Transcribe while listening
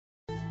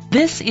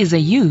This is a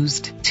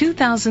used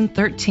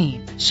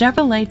 2013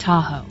 Chevrolet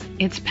Tahoe.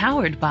 It's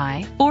powered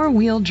by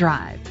four-wheel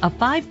drive, a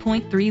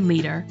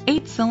 5.3-liter,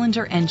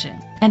 8-cylinder engine,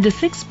 and a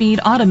 6-speed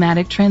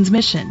automatic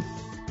transmission.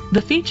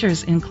 The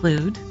features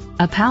include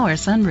a power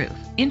sunroof,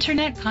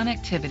 internet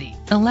connectivity,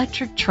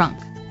 electric trunk,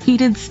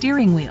 heated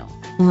steering wheel,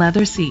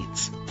 leather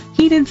seats,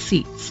 heated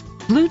seats,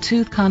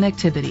 Bluetooth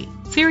connectivity,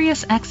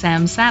 Sirius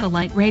XM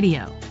satellite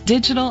radio,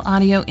 digital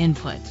audio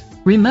input,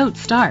 remote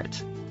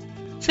start.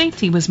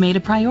 Safety was made a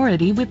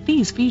priority with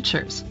these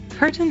features: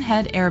 curtain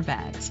head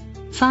airbags,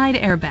 side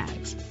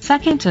airbags,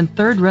 second and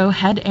third row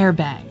head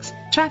airbags,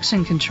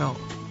 traction control,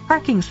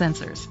 parking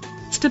sensors,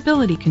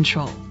 stability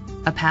control,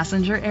 a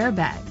passenger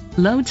airbag,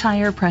 low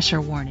tire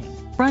pressure warning,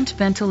 front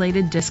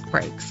ventilated disc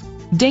brakes,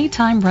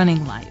 daytime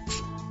running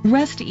lights.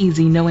 Rest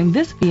easy knowing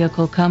this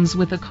vehicle comes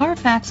with a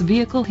Carfax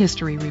Vehicle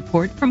History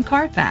Report from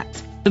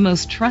Carfax, the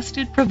most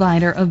trusted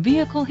provider of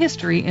vehicle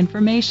history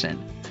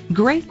information.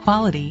 Great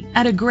quality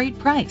at a great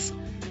price.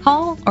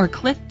 Call or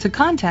click to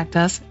contact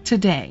us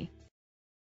today.